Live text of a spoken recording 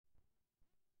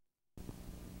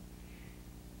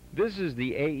This is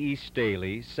the A.E.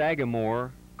 Staley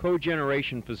Sagamore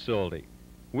cogeneration facility,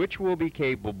 which will be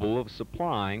capable of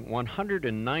supplying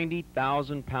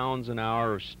 190,000 pounds an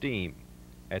hour of steam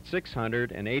at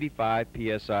 685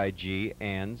 psig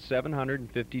and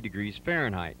 750 degrees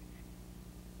Fahrenheit.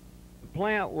 The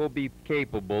plant will be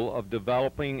capable of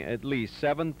developing at least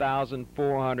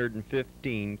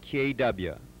 7,415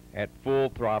 kW at full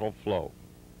throttle flow.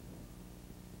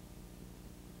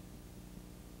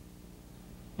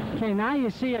 Okay, now you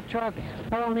see a truck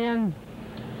pulling in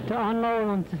to unload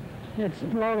on its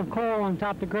load of coal on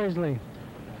top of the Grizzly.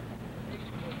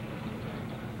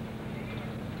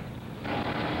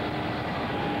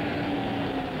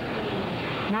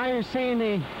 Now you're seeing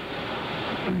the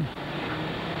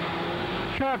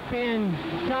truck being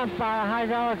dumped by a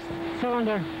hydraulic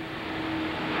cylinder.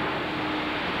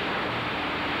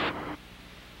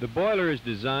 The boiler is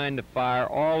designed to fire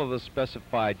all of the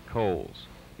specified coals.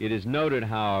 It is noted,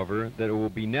 however, that it will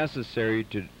be necessary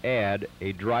to add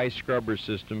a dry scrubber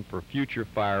system for future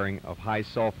firing of high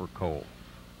sulfur coal.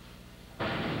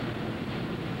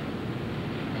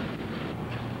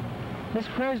 This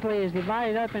Grizzly is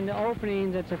divided up into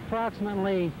openings that's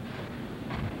approximately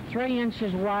 3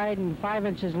 inches wide and 5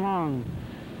 inches long.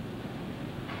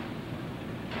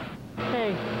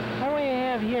 Okay, what we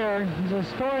have here is a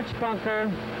storage bunker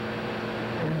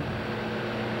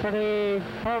for the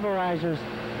pulverizers.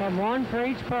 We have one for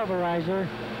each pulverizer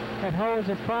that holds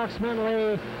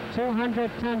approximately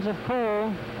 200 tons of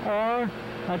coal or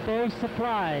a day's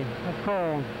supply of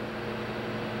coal.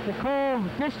 The coal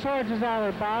discharges out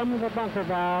of the bottom of the bunker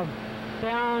valve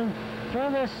down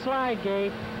through this slide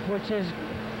gate, which is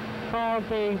called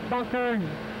the bunker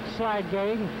slide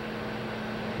gate,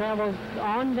 travels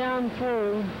on down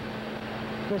through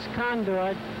this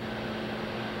conduit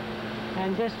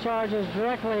and discharges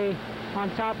directly on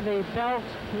top of the belt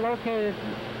located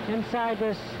inside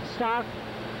this stock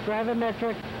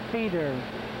gravimetric feeder.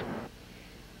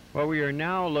 What we are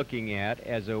now looking at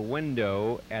as a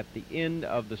window at the end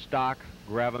of the stock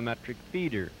gravimetric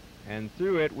feeder, and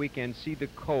through it we can see the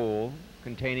coal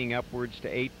containing upwards to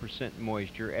 8%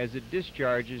 moisture as it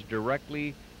discharges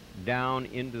directly down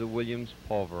into the Williams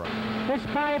pulverizer. This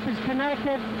pipe is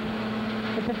connected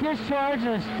with the discharge of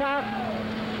the stock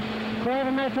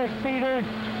gravimetric feeder,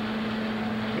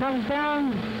 comes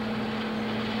down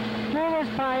through this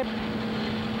pipe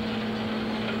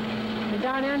and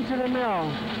down into the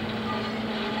mill.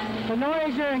 The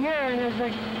noise you're hearing is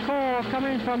the coal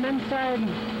coming from inside,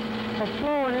 that's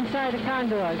flowing inside the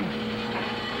conduit.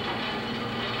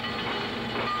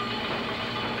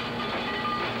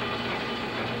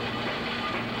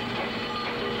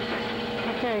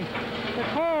 Okay, the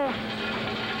coal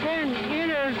then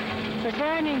enters the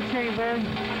grinding chamber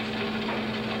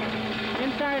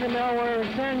inside the mill where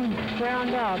it's then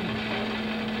ground up.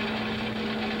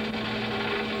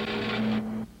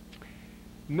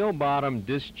 Mill bottom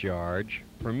discharge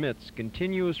permits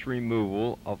continuous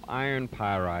removal of iron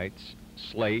pyrites,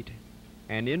 slate,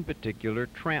 and in particular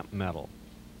tramp metal,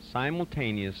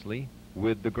 simultaneously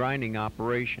with the grinding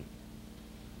operation.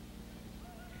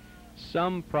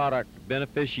 Some product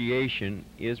beneficiation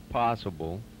is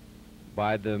possible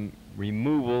by the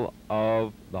removal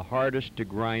of the hardest to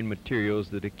grind materials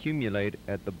that accumulate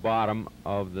at the bottom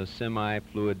of the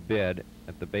semi-fluid bed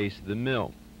at the base of the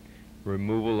mill.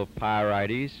 Removal of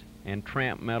pyrites and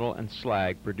tramp metal and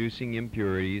slag producing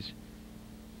impurities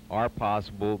are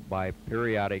possible by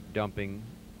periodic dumping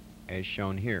as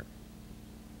shown here.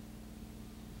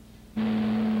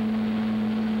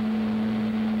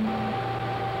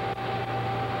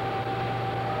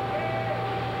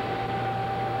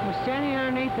 We're standing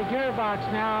underneath the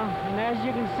gearbox now, and as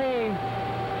you can see,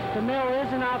 the mill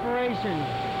is in operation.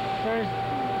 There's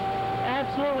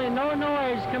absolutely no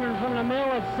noise coming from the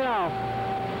mill itself.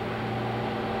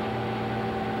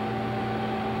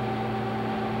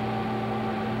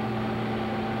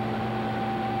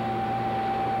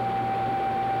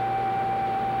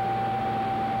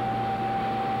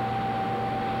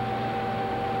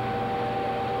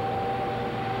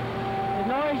 The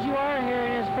noise you are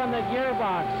hearing is from the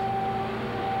gearbox.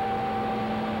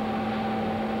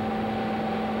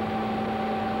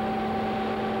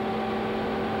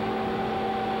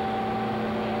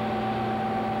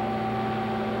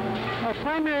 Our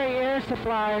primary air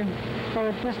supply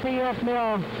for this DF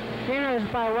mill enters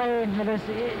by way of this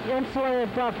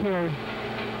insulated duct here.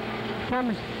 It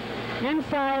comes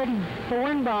inside the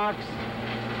wind box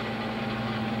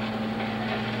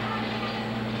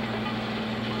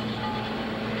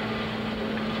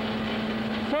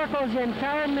circles the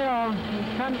entire mill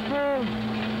and comes through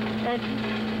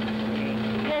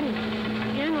and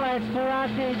inlets throughout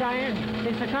the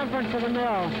circumference of the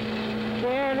mill. The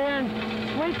air then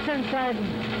sweeps inside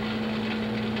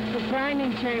the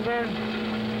grinding chamber,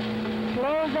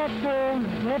 flows up through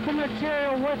with the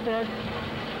material with it,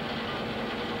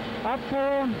 up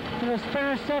through to the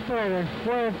spinner separator,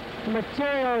 where the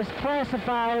material is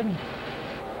classified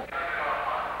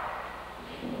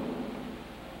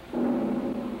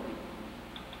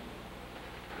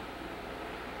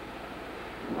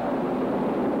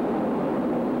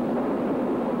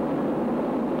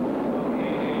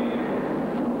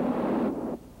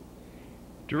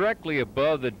Directly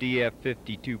above the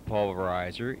DF52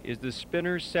 pulverizer is the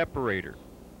spinner separator.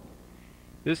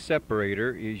 This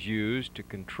separator is used to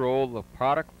control the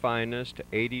product fineness to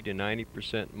 80 to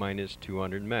 90% minus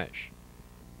 200 mesh.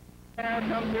 Air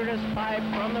comes through this pipe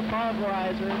from the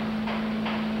pulverizer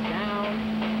down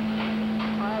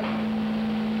up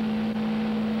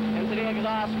into the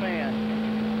exhaust fan.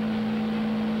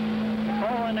 The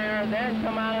coal and air then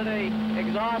come out of the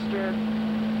exhauster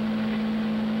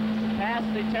past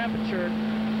the temperature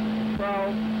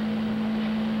probe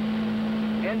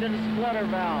into the splitter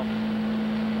valve.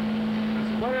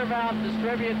 The splitter valve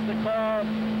distributes the coal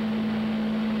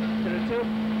to the two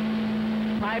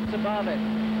pipes above it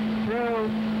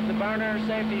through the burner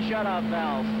safety shutoff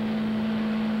valves.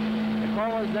 The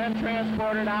coal is then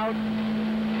transported out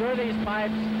through these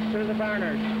pipes to the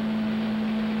burners.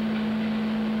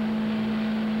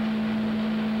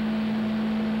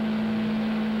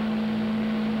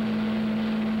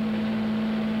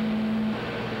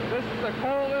 The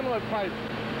coal inlet pipe.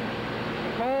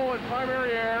 The coal and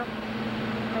primary air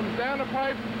comes down the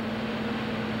pipe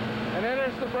and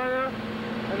enters the burner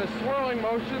in a swirling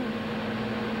motion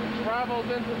and travels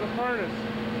into the furnace.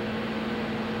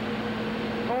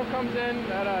 The coal comes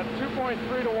in at a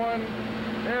 2.3 to 1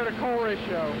 air to coal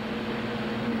ratio.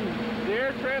 The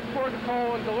air transports the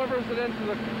coal and delivers it into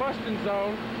the combustion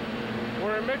zone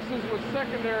where it mixes with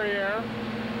secondary air,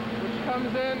 which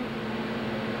comes in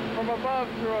from above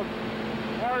through a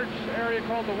large area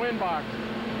called the wind box.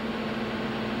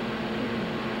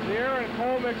 The air and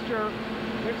coal mixture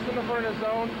mixed in the furnace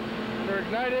zone. They're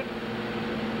ignited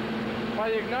by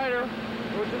the igniter,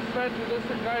 which is fed to this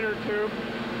igniter tube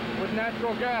with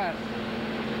natural gas.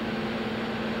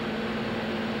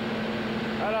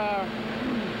 At a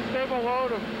stable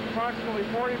load of approximately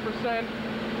 40%,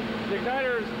 the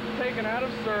igniter is taken out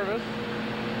of service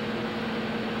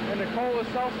and the coal is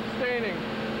self-sustaining.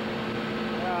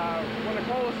 When the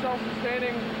coal is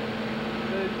self-sustaining,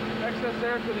 the excess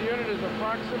air to the unit is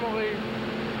approximately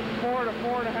 4 to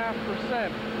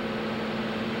 4.5%.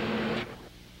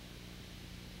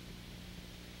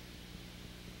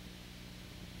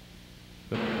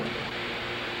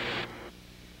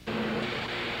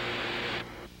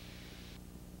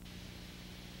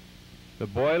 The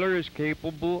boiler is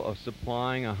capable of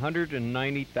supplying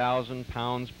 190,000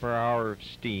 pounds per hour of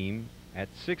steam at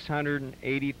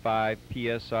 685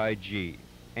 psig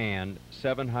and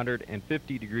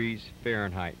 750 degrees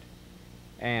Fahrenheit,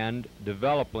 and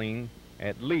developing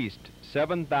at least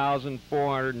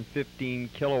 7,415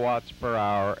 kilowatts per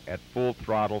hour at full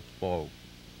throttle flow.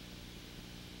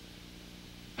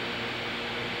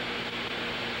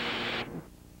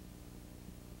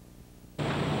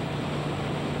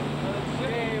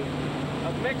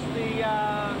 Mix the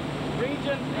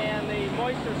reagent and the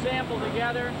moisture sample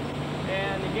together,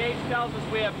 and the gauge tells us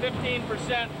we have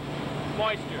 15%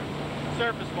 moisture,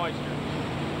 surface moisture.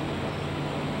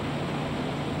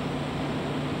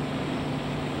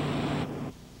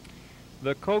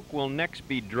 The coke will next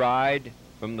be dried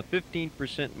from the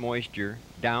 15% moisture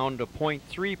down to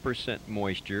 0.3%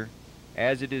 moisture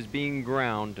as it is being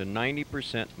ground to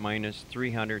 90% minus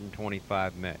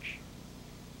 325 mesh.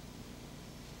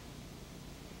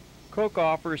 Coke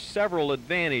offers several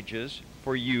advantages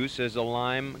for use as a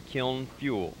lime kiln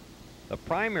fuel. The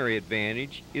primary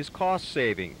advantage is cost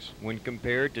savings when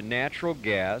compared to natural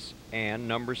gas and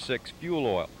number 6 fuel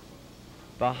oil.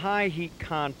 The high heat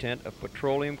content of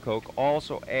petroleum coke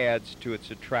also adds to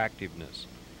its attractiveness.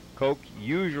 Coke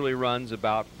usually runs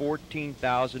about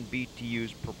 14,000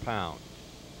 BTUs per pound.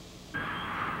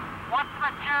 Once the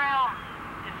material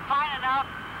is fine enough,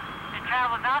 it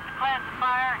travels out the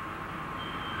classifier,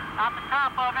 out the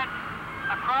top of it,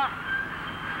 across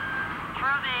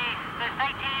through this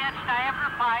 18-inch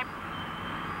diameter pipe,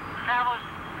 travels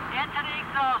into the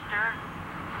exhauster.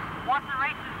 Once it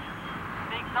reaches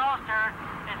the exhauster,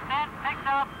 it's then picked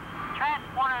up,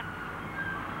 transported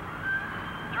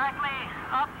directly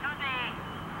up to the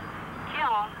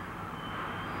kiln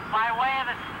by way of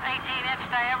this 18-inch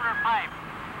diameter pipe.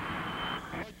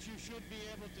 What you should be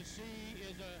able to see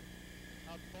is a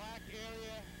a black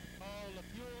area called the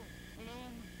fuel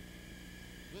plume.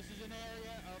 This is an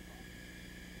area of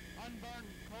unburned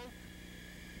coke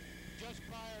just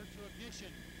prior to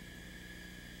ignition.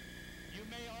 You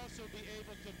may also be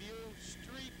able to view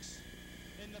streaks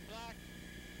in the black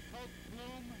coke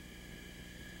plume,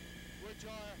 which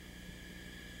are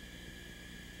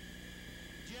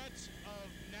jets of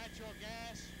natural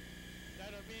gas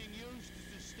that are being used to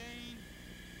sustain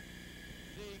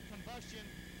the combustion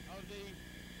of the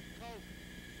coke.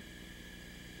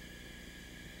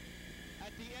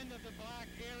 At the end of the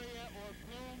black area or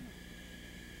plume,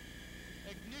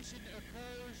 ignition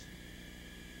occurs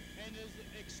and is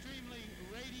extremely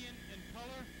radiant in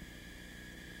color,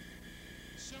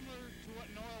 similar to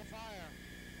an oil fire.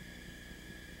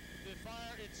 The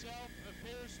fire itself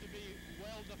appears to be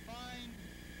well defined.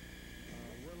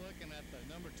 We're looking at the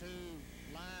number 2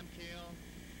 lime kiln,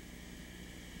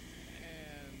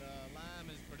 and lime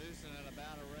is producing at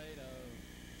about a rate of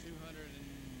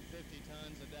 250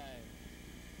 tons a day.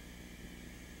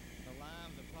 The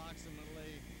lime's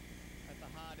approximately at the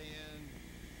hot end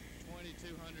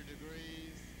 2200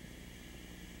 degrees.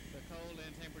 The cold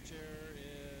end temperature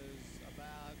is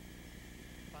about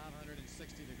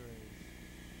 560 degrees.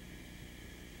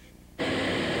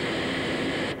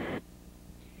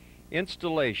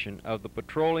 Installation of the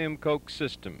petroleum coke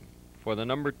system for the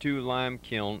number 2 lime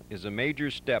kiln is a major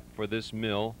step for this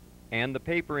mill and the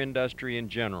paper industry in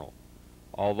general.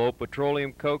 Although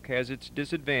petroleum coke has its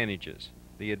disadvantages,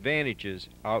 the advantages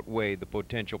outweigh the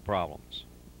potential problems.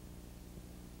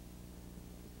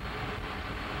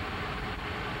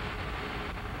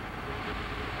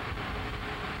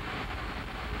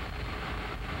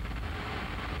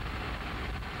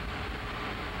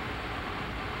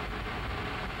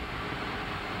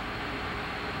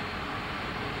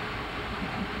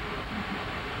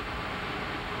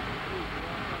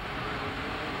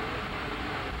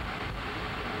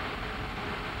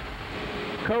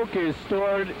 Coke is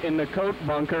stored in the coke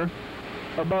bunker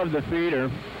above the feeder.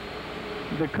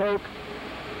 The coke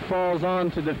falls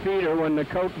onto the feeder when the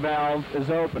coke valve is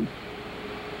open.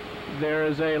 There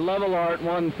is a Level Art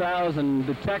 1000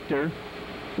 detector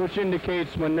which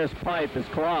indicates when this pipe is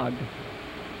clogged.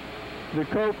 The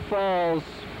coke falls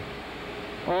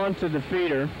onto the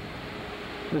feeder.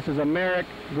 This is a Merrick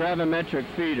gravimetric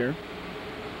feeder.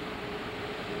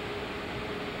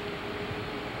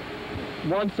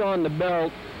 Once on the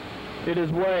belt, it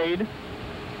is weighed.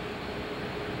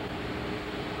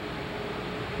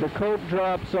 The coke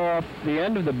drops off the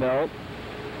end of the belt,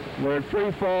 where it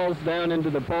free falls down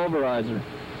into the pulverizer.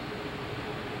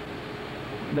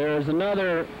 There is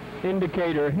another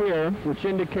indicator here, which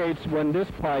indicates when this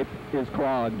pipe is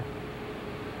clogged.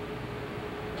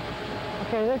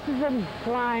 Okay, this is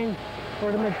the line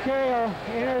where the material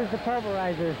enters the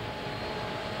pulverizer.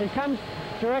 It comes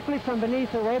directly from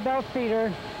beneath the weigh belt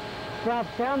feeder, drops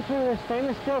down through the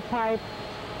stainless steel pipe,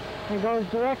 and goes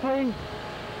directly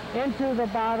into the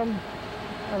bottom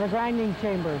of the grinding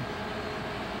chamber.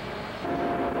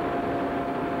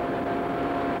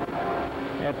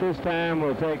 At this time,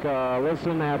 we'll take a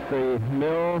listen at the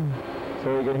mill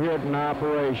so we can hear it in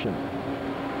operation.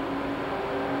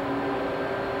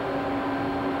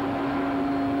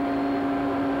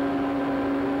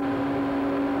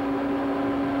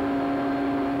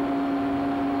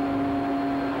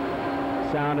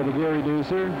 Sound of the gear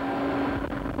reducer.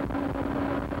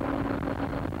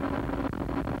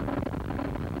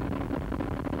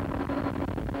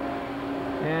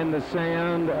 And the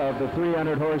sound of the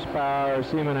 300 horsepower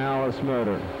Siemens Alice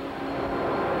motor.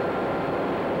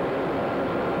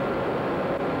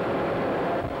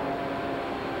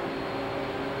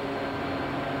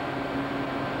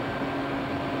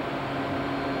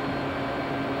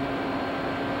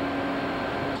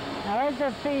 Now as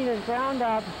the feed is ground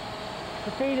up,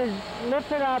 the feed is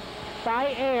lifted up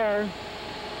by air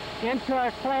into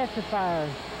our classifier.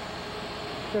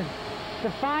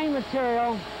 The fine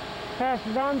material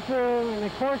passes on through, and the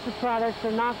coarser products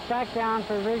are knocked back down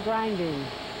for regrinding.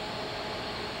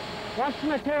 Once the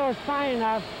material is fine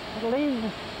enough, it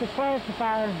leaves the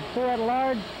classifier through that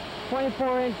large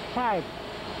 24-inch pipe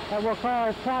that we'll call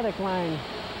our product line.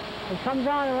 It comes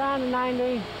on around the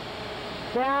 90,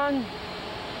 down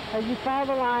as you follow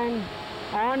the line,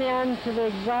 on in to the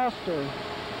exhauster.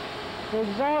 The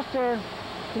exhauster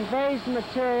conveys the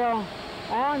material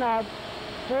on up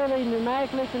through the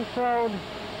pneumatically controlled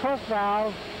coke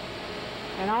valve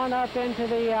and on up into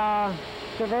the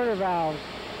diverter valves.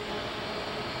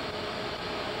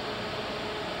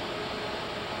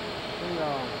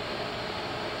 Bingo.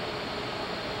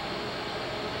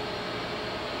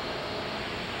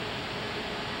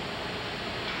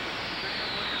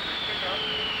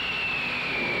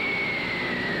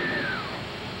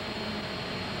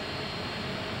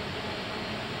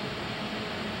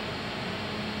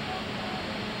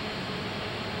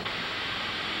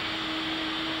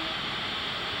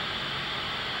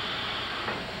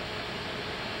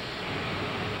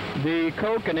 The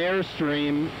coke and air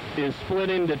stream is split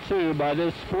into two by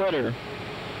this splitter.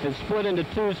 It's split into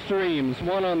two streams,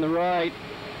 one on the right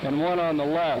and one on the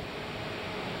left.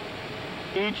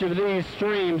 Each of these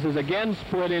streams is again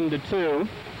split into two,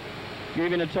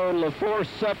 giving a total of 4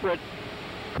 separate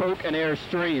coke and air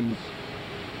streams.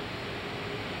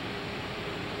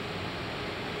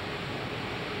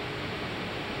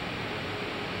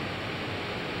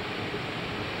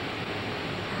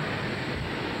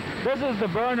 This is the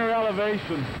burner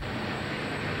elevation.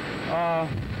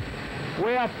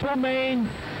 We have 2 main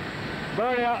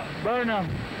burner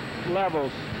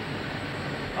levels.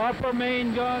 Upper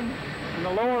main gun and the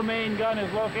lower main gun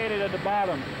is located at the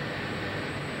bottom.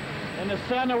 In the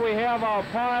center we have our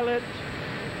pilot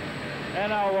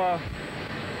and our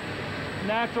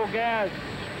natural gas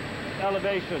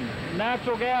elevation.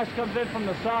 Natural gas comes in from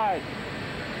the side.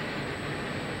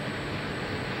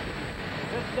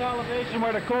 This is the elevation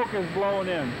where the coke is blown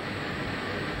in.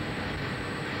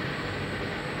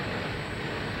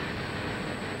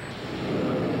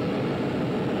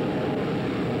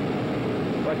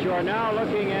 What you are now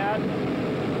looking at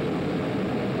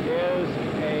is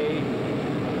a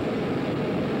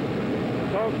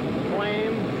coke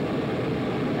flame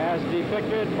as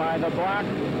depicted by the black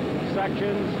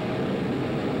sections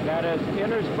that is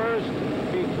interspersed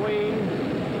between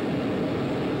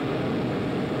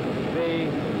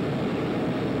the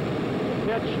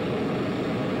pitch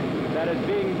that is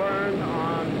being burned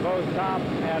on both top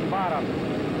and bottom.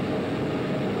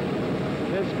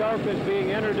 This coke is being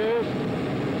introduced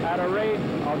at a rate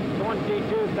of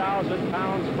 22,000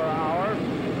 pounds per hour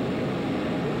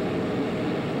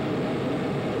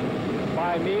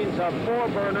by means of 4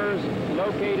 burners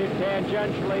located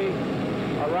tangentially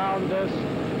around this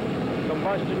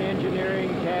combustion engineering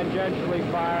tangentially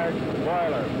fired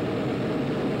boiler.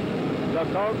 The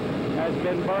coke has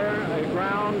been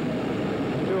ground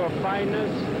to a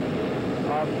fineness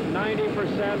of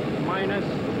 90% minus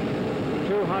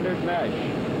 200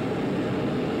 mesh.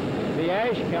 The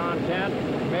ash content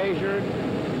measured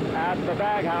at the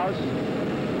baghouse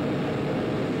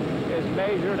is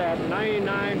measured at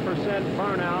 99%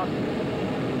 burnout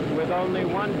with only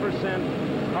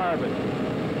 1% carbon.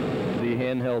 The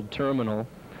handheld terminal,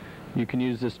 you can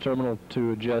use this terminal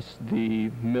to adjust the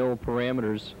mill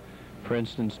parameters, for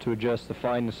instance, to adjust the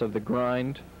fineness of the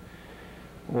grind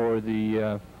or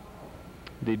the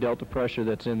delta pressure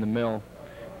that's in the mill.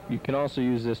 You can also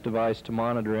use this device to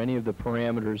monitor any of the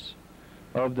parameters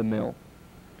of the mill,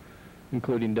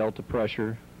 including delta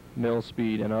pressure, mill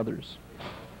speed, and others.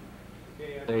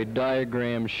 A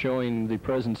diagram showing the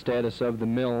present status of the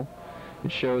mill.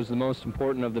 It shows the most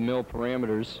important of the mill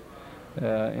parameters,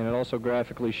 and it also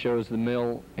graphically shows the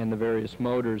mill and the various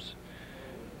motors.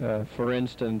 For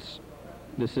instance,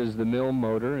 this is the mill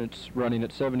motor. It's running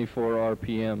at 74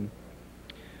 RPM.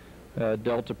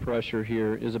 Delta pressure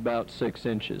here is about 6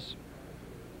 inches.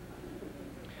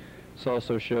 This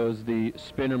also shows the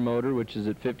spinner motor, which is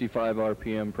at 55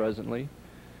 RPM presently,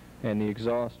 and the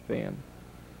exhaust fan.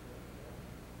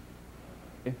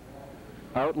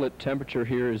 Outlet temperature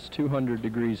here is 200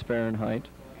 degrees Fahrenheit.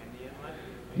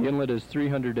 The inlet is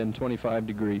 325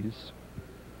 degrees.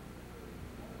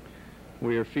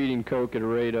 We are feeding coke at a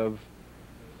rate of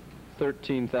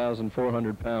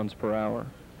 13,400 pounds per hour.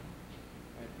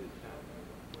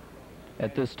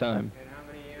 At this time. And how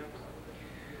many amps?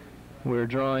 We're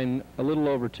drawing a little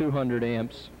over 200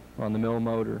 amps on the mill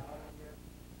motor.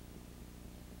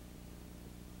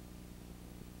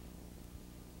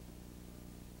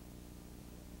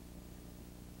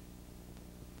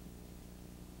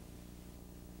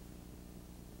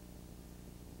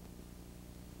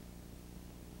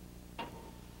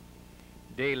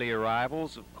 Daily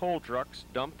arrivals of coal trucks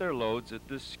dump their loads at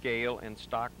this scale and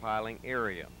stockpiling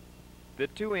area. The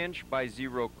 2-inch by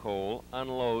 0 coal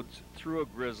unloads through a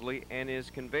grizzly and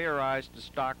is conveyorized to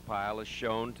stockpile as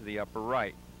shown to the upper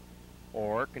right,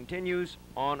 or continues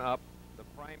on up the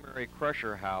primary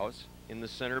crusher house in the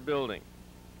center building.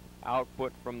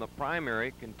 Output from the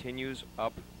primary continues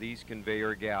up these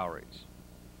conveyor galleries.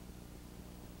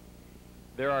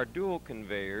 There are dual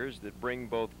conveyors that bring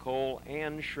both coal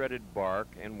and shredded bark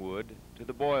and wood to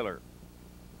the boiler.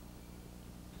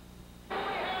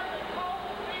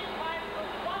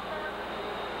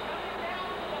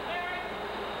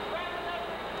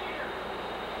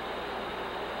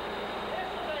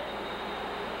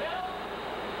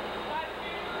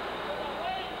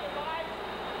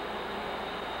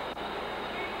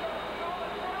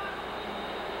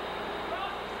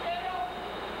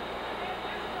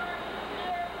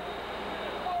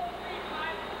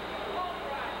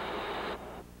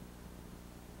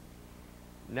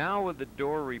 Now with the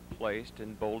door replaced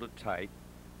and bolted tight,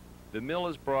 the mill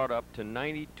is brought up to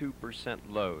 92%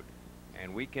 load,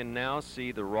 and we can now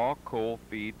see the raw coal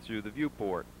feed through the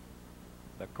viewport.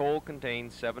 The coal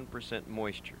contains 7%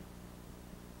 moisture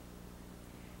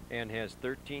and has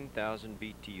 13,000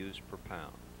 BTUs per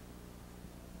pound.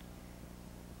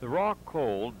 The raw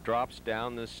coal drops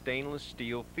down the stainless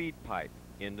steel feed pipe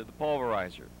into the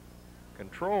pulverizer.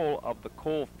 Control of the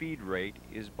coal feed rate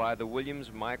is by the Williams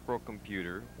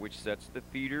microcomputer, which sets the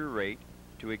feeder rate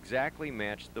to exactly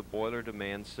match the boiler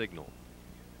demand signal.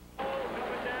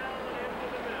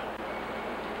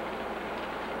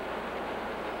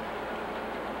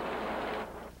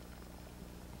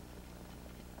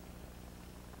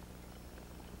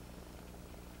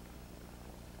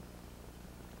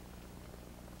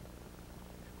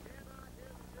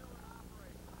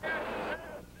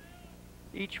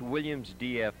 Each Williams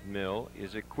DF mill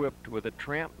is equipped with a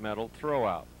tramp metal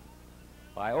throwout.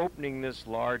 By opening this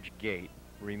large gate,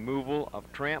 removal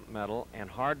of tramp metal and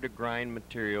hard-to-grind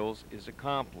materials is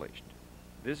accomplished.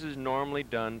 This is normally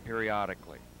done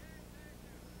periodically.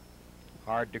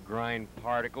 Hard-to-grind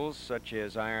particles such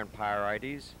as iron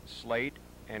pyrites, slate,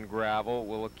 and gravel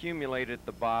will accumulate at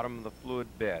the bottom of the fluid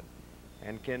bed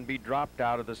and can be dropped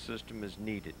out of the system as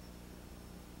needed.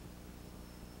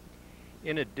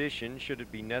 In addition, should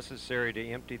it be necessary to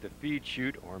empty the feed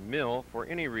chute or mill for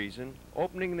any reason,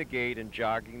 opening the gate and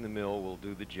jogging the mill will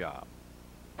do the job.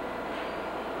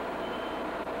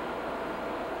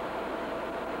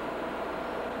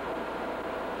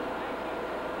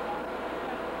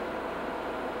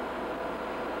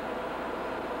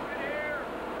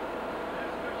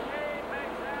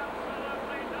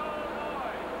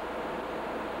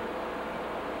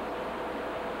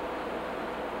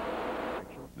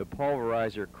 The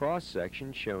pulverizer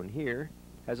cross-section, shown here,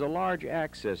 has a large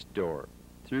access door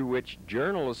through which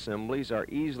journal assemblies are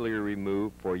easily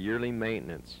removed for yearly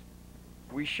maintenance.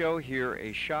 We show here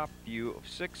a shop view of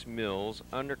 6 mills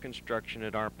under construction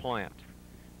at our plant.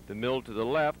 The mill to the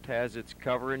left has its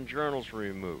cover and journals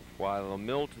removed, while the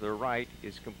mill to the right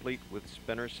is complete with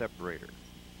spinner separator.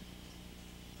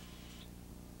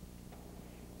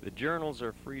 The journals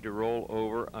are free to roll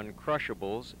over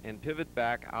uncrushables and pivot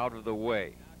back out of the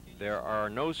way. There are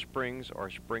no springs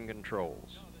or spring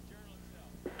controls.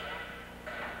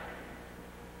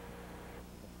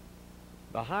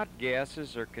 The hot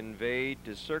gases are conveyed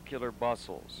to circular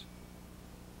bustles,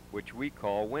 which we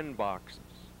call wind boxes.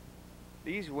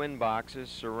 These wind boxes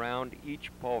surround each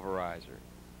pulverizer,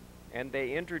 and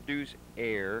they introduce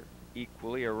air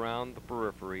equally around the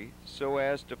periphery so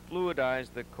as to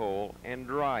fluidize the coal and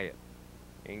dry it,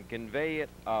 and convey it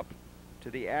up to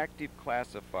the active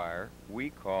classifier we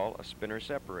call a spinner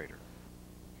separator.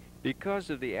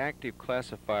 Because of the active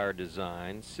classifier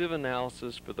design, sieve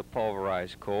analysis for the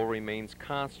pulverized coal remains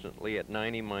constantly at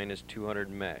 90-200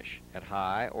 mesh. At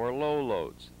high or low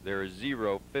loads, there is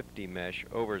 0-50 mesh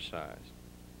oversize.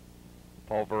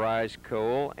 Pulverized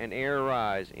coal and air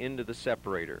rise into the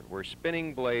separator, where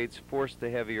spinning blades force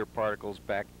the heavier particles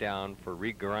back down for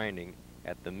regrinding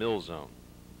at the mill zone.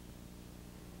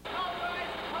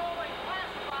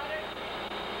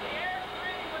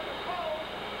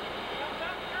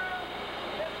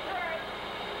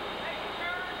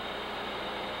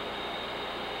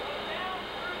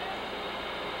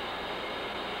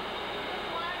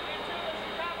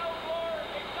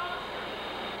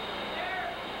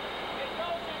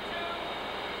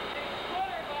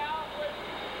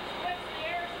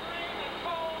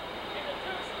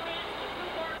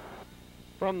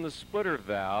 From the splitter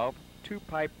valve, 2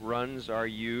 pipe runs are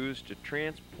used to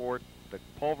transport the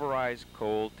pulverized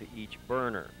coal to each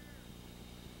burner.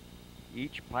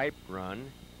 Each pipe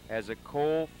run has a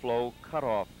coal flow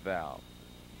cutoff valve,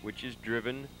 which is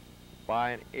driven by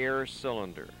an air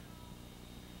cylinder.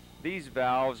 These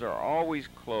valves are always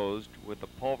closed when the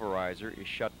pulverizer is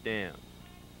shut down.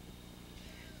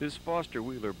 This Foster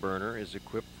Wheeler burner is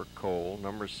equipped for coal,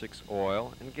 number 6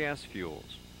 oil, and gas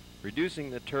fuels, reducing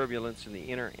the turbulence in the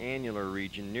inner annular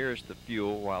region nearest the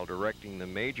fuel while directing the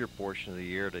major portion of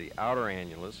the air to the outer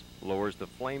annulus lowers the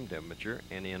flame temperature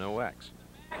and NOx.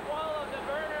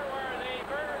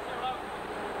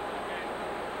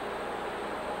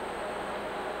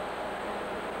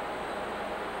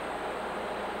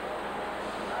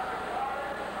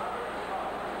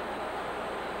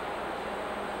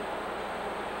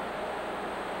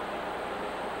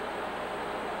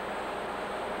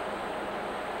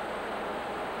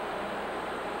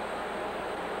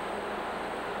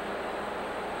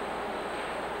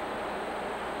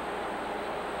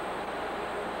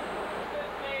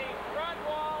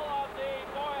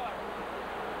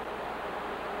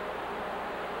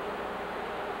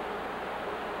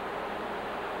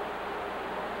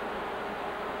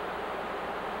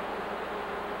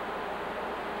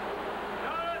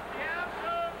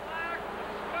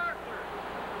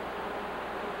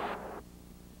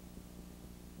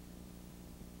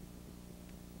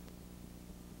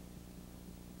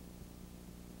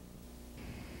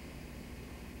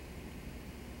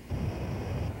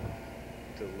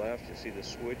 left, you see the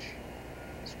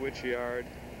switch yard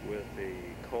with the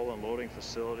coal unloading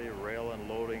facility, rail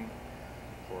unloading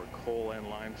for coal and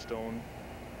limestone,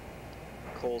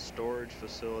 coal storage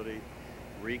facility,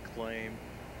 reclaim,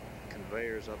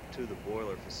 conveyors up to the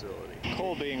boiler facility.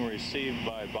 Coal being received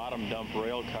by bottom dump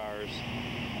rail cars.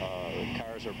 The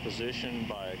cars are positioned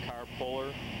by a car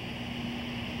puller,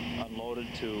 unloaded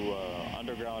to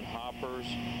underground hoppers.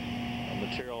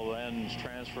 Material then is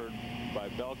transferred by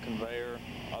belt conveyor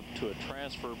up to a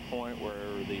transfer point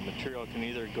where the material can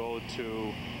either go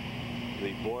to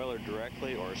the boiler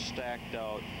directly or stacked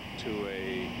out to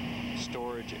a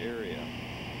storage area.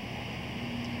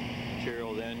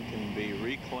 Material then can be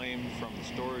reclaimed from the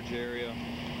storage area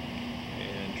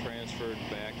and transferred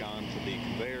back onto the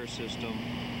conveyor system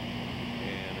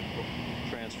and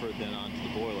transferred then onto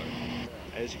the boiler.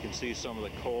 As you can see, some of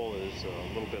the coal is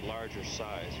a little bit larger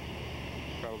size,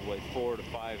 probably 4 to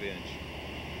 5 inch.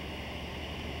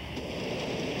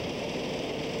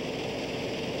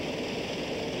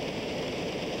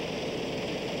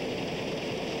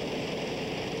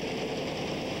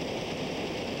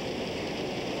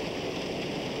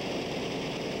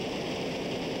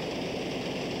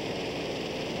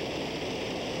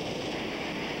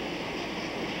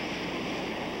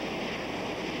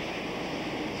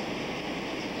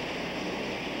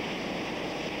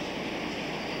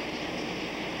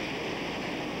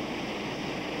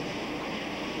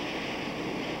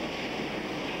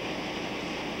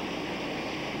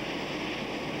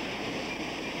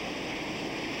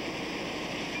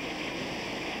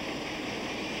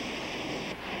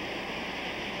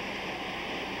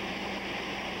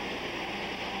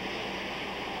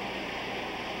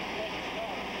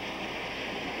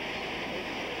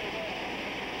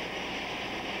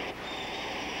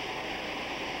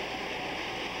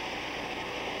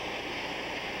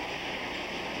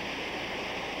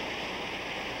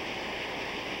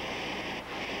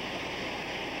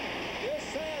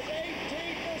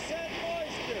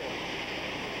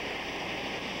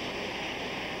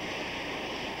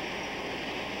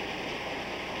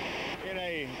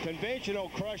 Conventional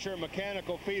crusher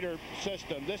mechanical feeder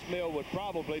system, this mill would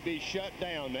probably be shut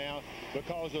down now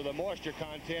because of the moisture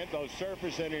content, both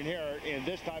surface and inherent, in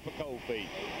this type of coal feed.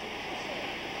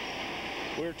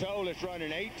 We're told it's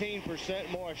running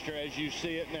 18% moisture as you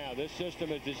see it now. This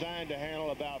system is designed to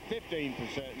handle about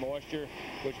 15% moisture,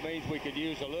 which means we could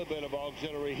use a little bit of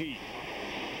auxiliary heat.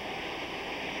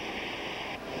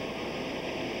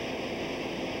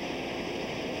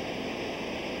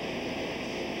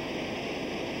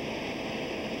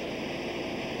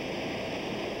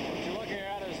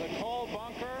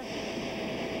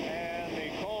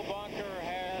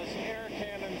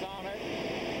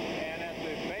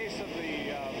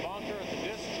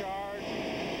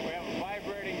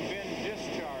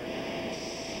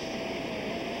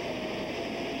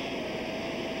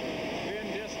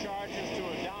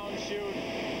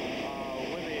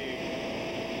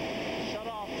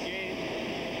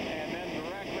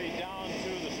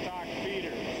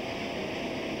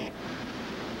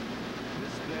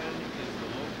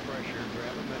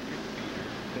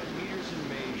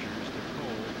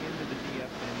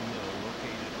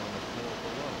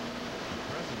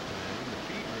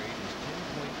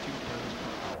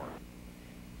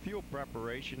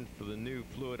 Preparation for the new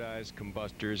fluidized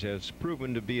combustors has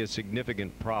proven to be a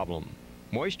significant problem.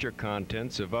 Moisture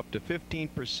contents of up to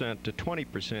 15% to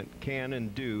 20% can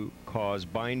and do cause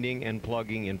binding and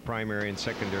plugging in primary and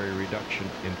secondary reduction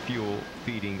in fuel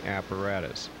feeding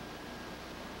apparatus.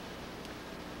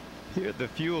 Here the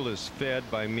fuel is fed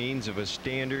by means of a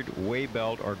standard weigh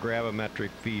belt or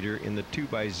gravimetric feeder in the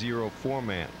 2x0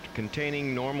 format,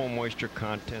 containing normal moisture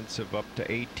contents of up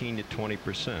to 18 to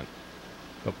 20%.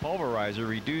 The pulverizer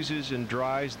reduces and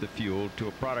dries the fuel to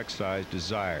a product size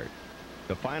desired.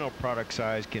 The final product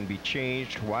size can be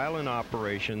changed while in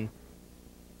operation.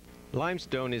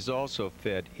 Limestone is also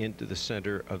fed into the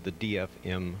center of the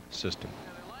DFM system.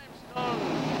 The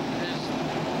limestone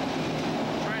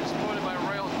is transported by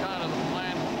rail car to the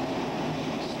plant,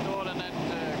 stored in that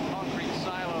concrete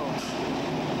silo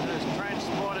that is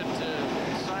transported to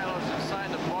silos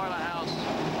inside the boiler house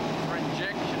for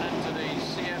injection into the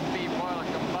CFB boiler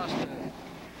combustor.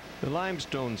 The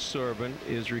limestone sorbent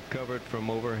is recovered from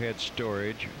overhead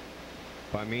storage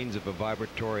by means of a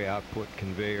vibratory output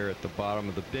conveyor at the bottom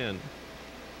of the bin.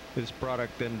 This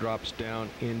product then drops down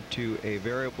into a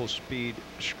variable speed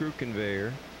screw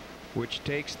conveyor, which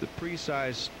takes the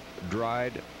pre-sized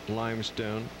dried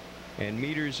limestone and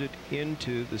meters it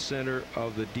into the center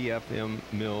of the DFM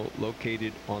mill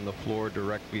located on the floor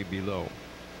directly below.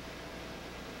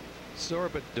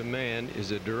 Sorbent demand is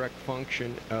a direct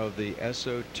function of the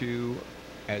SO2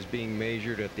 as being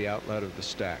measured at the outlet of the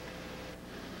stack.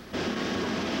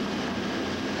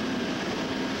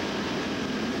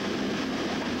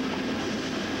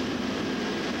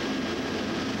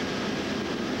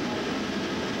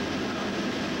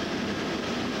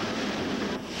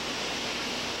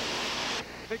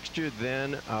 Mixture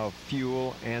then of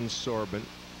fuel and sorbent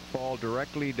fall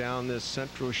directly down this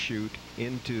central chute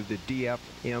into the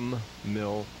DFM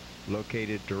mill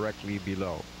located directly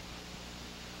below.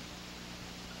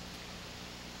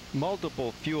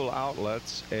 Multiple fuel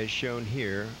outlets, as shown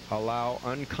here, allow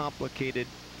uncomplicated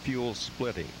fuel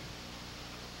splitting.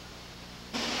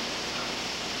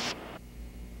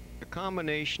 A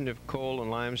combination of coal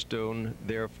and limestone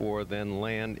therefore then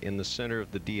land in the center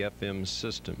of the DFM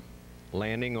system,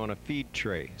 landing on a feed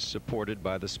tray supported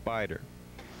by the spider.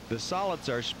 The solids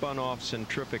are spun off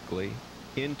centrifugally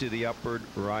into the upward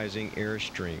rising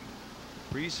airstream.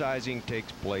 Pre-sizing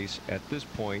takes place at this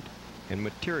point, and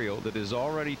material that is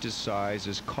already to size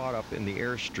is caught up in the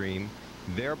airstream,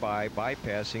 thereby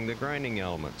bypassing the grinding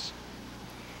elements.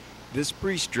 This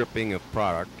pre-stripping of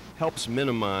product helps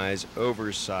minimize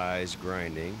oversized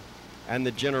grinding and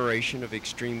the generation of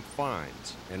extreme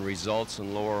fines, and results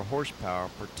in lower horsepower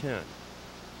per ton.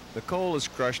 The coal is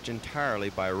crushed entirely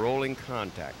by rolling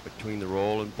contact between the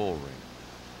roll and bull ring.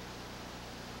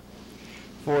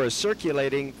 For a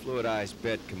circulating fluidized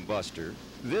bed combustor,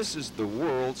 this is the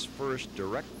world's first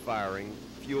direct firing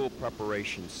fuel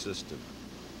preparation system.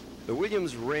 The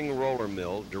Williams ring roller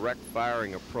mill direct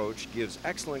firing approach gives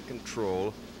excellent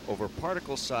control over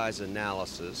particle size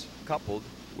analysis coupled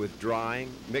with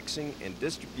drying, mixing, and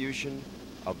distribution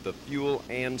of the fuel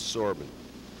and sorbent.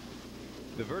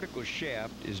 The vertical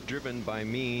shaft is driven by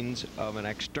means of an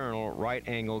external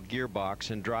right-angle gearbox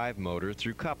and drive motor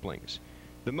through couplings.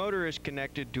 The motor is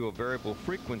connected to a variable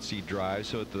frequency drive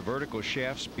so that the vertical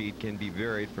shaft speed can be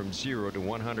varied from 0 to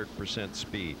 100%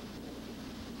 speed.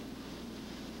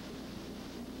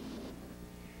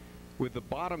 With the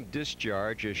bottom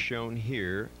discharge as shown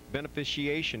here,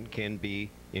 beneficiation can be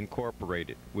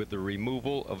incorporated with the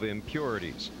removal of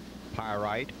impurities,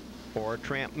 pyrite or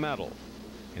tramp metal,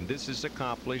 and this is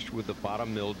accomplished with the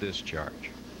bottom mill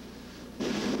discharge.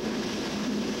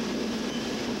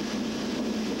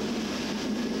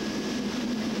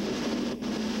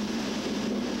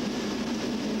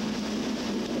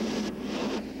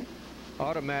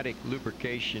 Automatic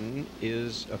lubrication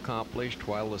is accomplished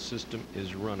while the system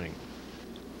is running.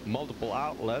 Multiple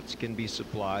outlets can be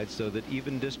supplied so that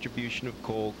even distribution of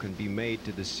coal can be made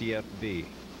to the CFB.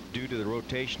 Due to the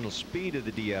rotational speed of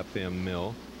the DFM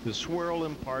mill, the swirl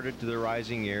imparted to the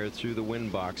rising air through the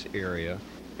wind box area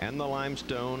and the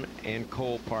limestone and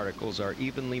coal particles are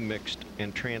evenly mixed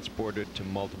and transported to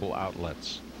multiple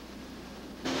outlets.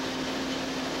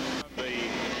 The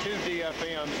two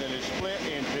DFMs and is split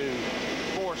into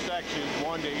 4 sections,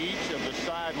 one to each of the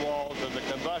side walls of the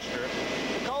combustor.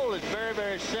 The coal is very,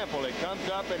 very simple. It comes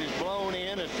up and is blown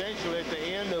in essentially at the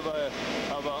end of a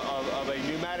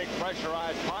pneumatic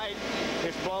pressurized pipe.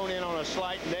 It's blown in on a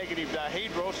slight negative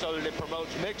dihedral so that it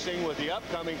promotes mixing with the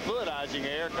upcoming fluidizing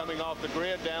air coming off the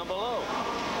grid down below.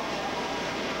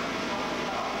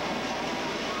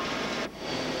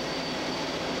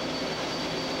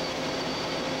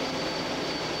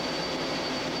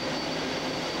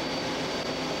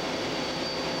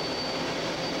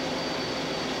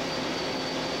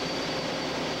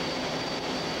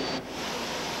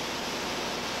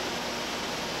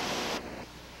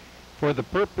 For the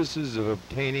purposes of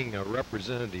obtaining a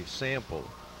representative sample,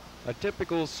 a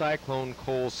typical cyclone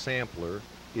coal sampler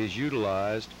is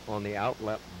utilized on the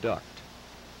outlet duct.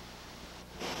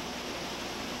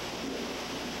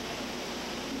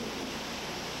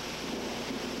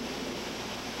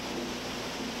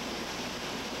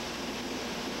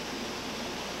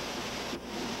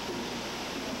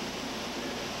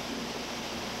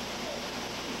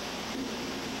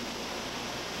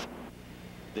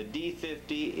 The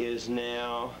D50 is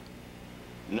now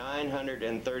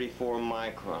 934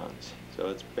 microns. So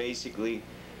it's basically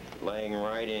laying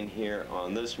right in here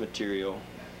on this material.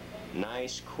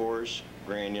 Nice, coarse,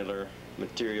 granular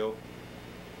material.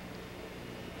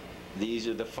 These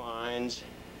are the fines,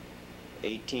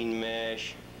 18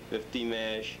 mesh, 50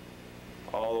 mesh,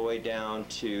 all the way down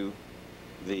to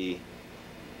the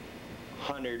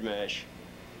 100 mesh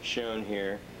shown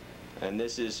here. And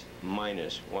this is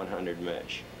minus 100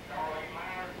 mesh.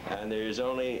 And there's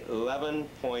only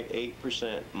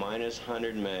 11.8% minus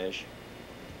 100 mesh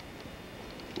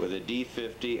with a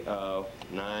D50 of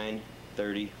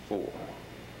 934.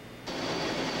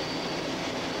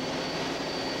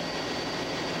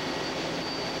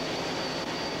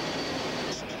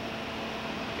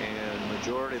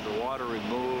 majority of the water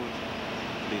removed,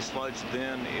 the sludge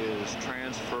then is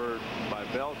transferred by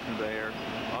belt conveyor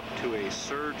up to a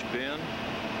surge bin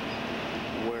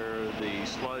where the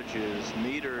sludge is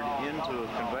metered into a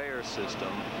conveyor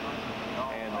system,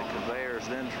 and the conveyors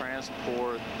then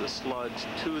transport the sludge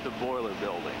to the boiler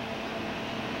building.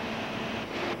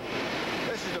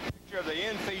 This is a picture of the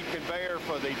in-feed conveyor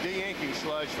for the de-inking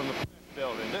sludge from the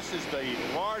building. This is the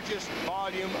largest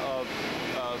volume of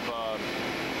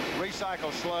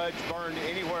recycled sludge burned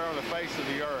anywhere on the face of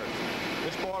the earth.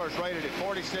 This boiler is rated at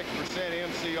 46%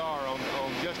 MCR on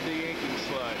just de-inking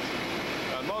sludge.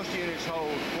 Most units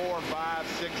hold 4, 5,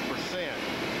 6%.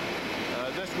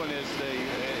 This one is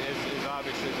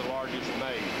obviously the largest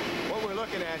made. What we're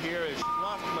looking at here is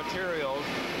fluffed materials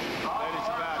that is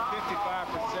about 55%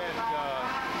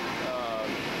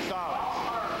 solids.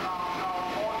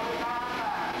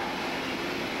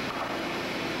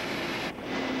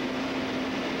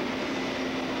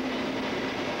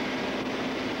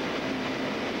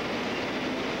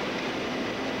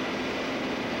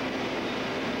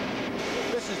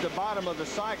 This is the bottom of the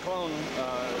cyclone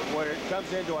where it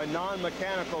comes into a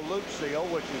non-mechanical loop seal,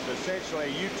 which is essentially a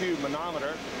U-tube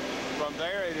manometer. From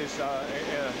there it is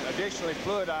additionally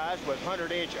fluidized with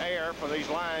 100-inch air for these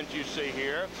lines you see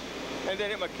here. And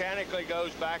then it mechanically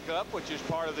goes back up, which is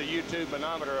part of the U-tube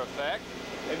manometer effect.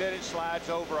 And then it slides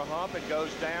over a hump and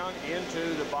goes down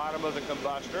into the bottom of the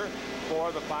combustor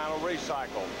for the final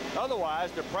recycle.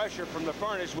 Otherwise, the pressure from the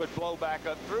furnace would blow back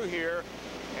up through here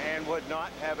and would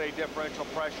not have a differential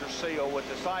pressure seal with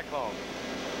the cyclone.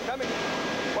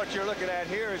 What you're looking at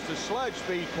here is the sludge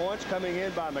feed points coming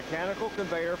in by mechanical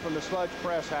conveyor from the sludge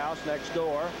press house next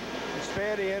door. It's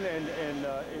fed in and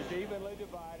is evenly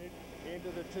divided into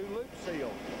the 2 loop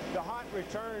seals. The hot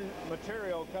return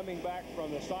material coming back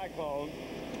from the cyclone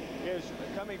is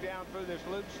coming down through this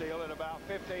loop seal at about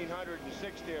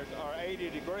 1560 or 80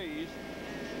 degrees.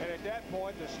 And at that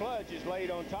point, the sludge is laid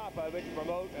on top of it to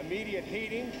promote immediate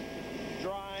heating,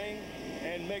 drying,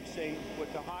 and mixing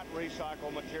with the hot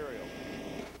recycled material.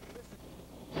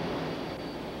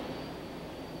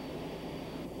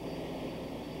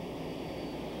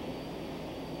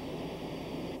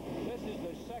 This is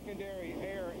the secondary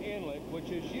air inlet, which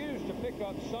is used to pick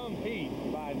up some heat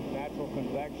by natural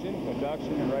convection,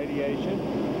 conduction, and radiation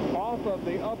off of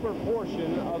the upper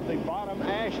portion of the bottom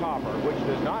ash hopper, which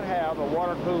does not have a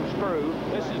water-cooled screw.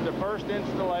 This is the first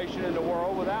installation in the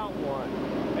world without one.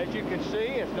 As you can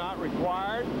see, it's not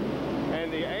required,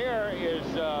 and the air is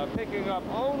picking up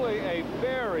only a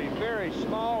very, very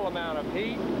small amount of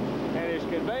heat and is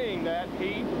conveying that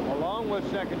heat along with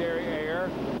secondary air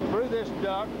through this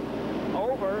duct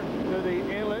over to the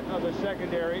inlet of the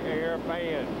secondary air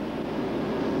fan.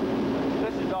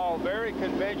 This is all very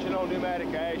conventional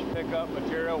pneumatic ash pickup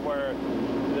material where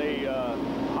the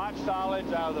hot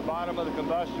solids out of the bottom of the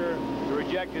combustor, the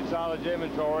rejected solids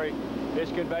inventory,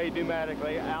 is conveyed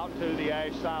pneumatically out to the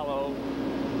ash silo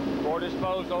for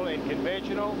disposal in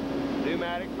conventional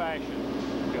pneumatic fashion.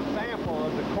 A sample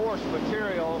of the coarse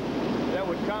material that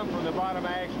would come from the bottom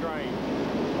ash drain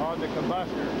on the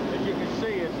combustor. As you can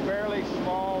see, it's fairly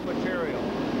small material.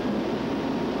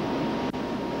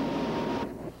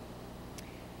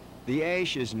 The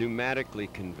ash is pneumatically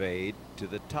conveyed to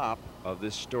the top of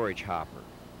this storage hopper,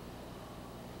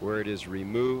 where it is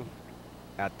removed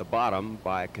at the bottom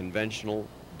by a conventional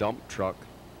dump truck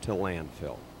to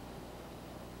landfill.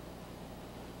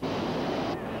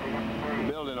 The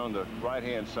building on the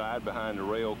right-hand side behind the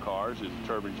rail cars is the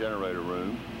turbine generator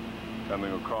room.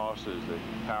 Coming across is the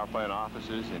power plant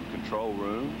offices and control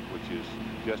room, which is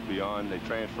just beyond the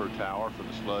transfer tower for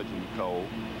the sludge and the coal.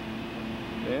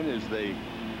 Then is the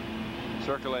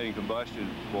circulating combustion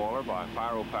boiler by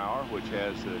Pyro Power, which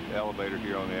has the elevator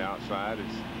here on the outside,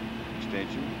 its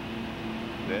extension.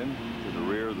 Then to the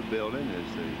rear of the building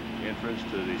is the entrance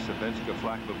to the Savinska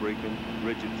Flak-Fabriken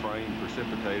rigid frame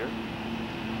precipitator,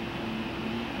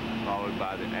 followed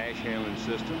by the ash handling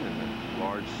system and the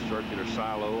large circular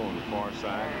silo on the far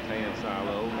side, the tan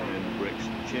silo, and then the bricks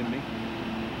chimney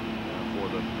for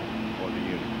the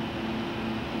unit.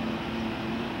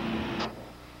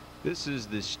 This is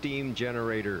the steam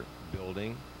generator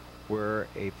building, where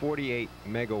a 48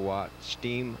 megawatt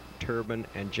steam turbine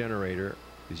and generator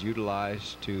is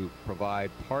utilized to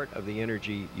provide part of the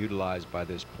energy utilized by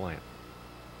this plant.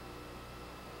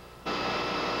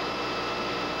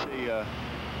 The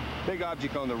big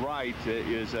object on the right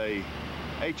is a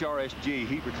HRSG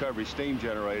heat recovery steam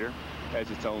generator. Has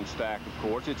its own stack, of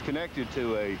course. It's connected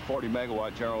to a 40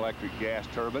 megawatt General Electric gas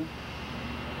turbine,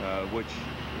 which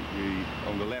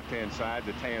on the left-hand side,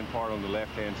 the tan part on the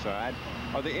left-hand side,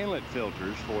 are the inlet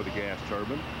filters for the gas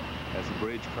turbine. has a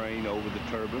bridge crane over the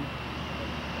turbine.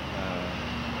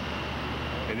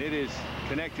 And it is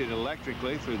connected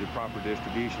electrically through the proper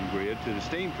distribution grid to the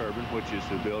steam turbine, which is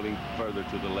the building further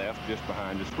to the left just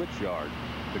behind the switch yard,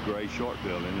 the gray short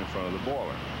building in front of the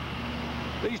boiler.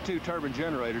 These two turbine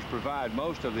generators provide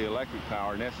most of the electric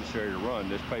power necessary to run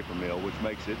this paper mill, which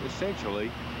makes it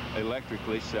essentially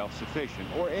electrically self-sufficient,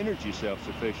 or energy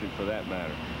self-sufficient for that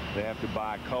matter. They have to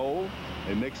buy coal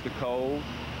and mix the coal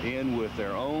in with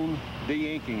their own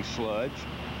de-inking sludge.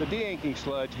 The de-inking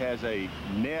sludge has a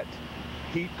net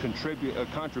heat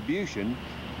contribution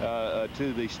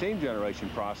to the steam generation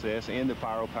process in the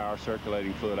Pyro-Power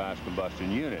circulating fluid ice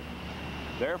combustion unit.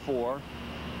 Therefore,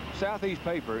 Southeast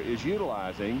Paper is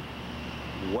utilizing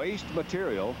waste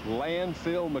material,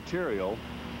 landfill material,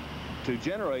 to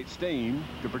generate steam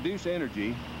to produce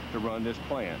energy to run this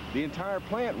plant. The entire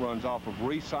plant runs off of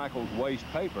recycled waste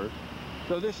paper,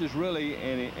 so this is really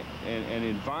an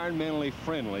environmentally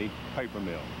friendly paper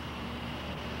mill.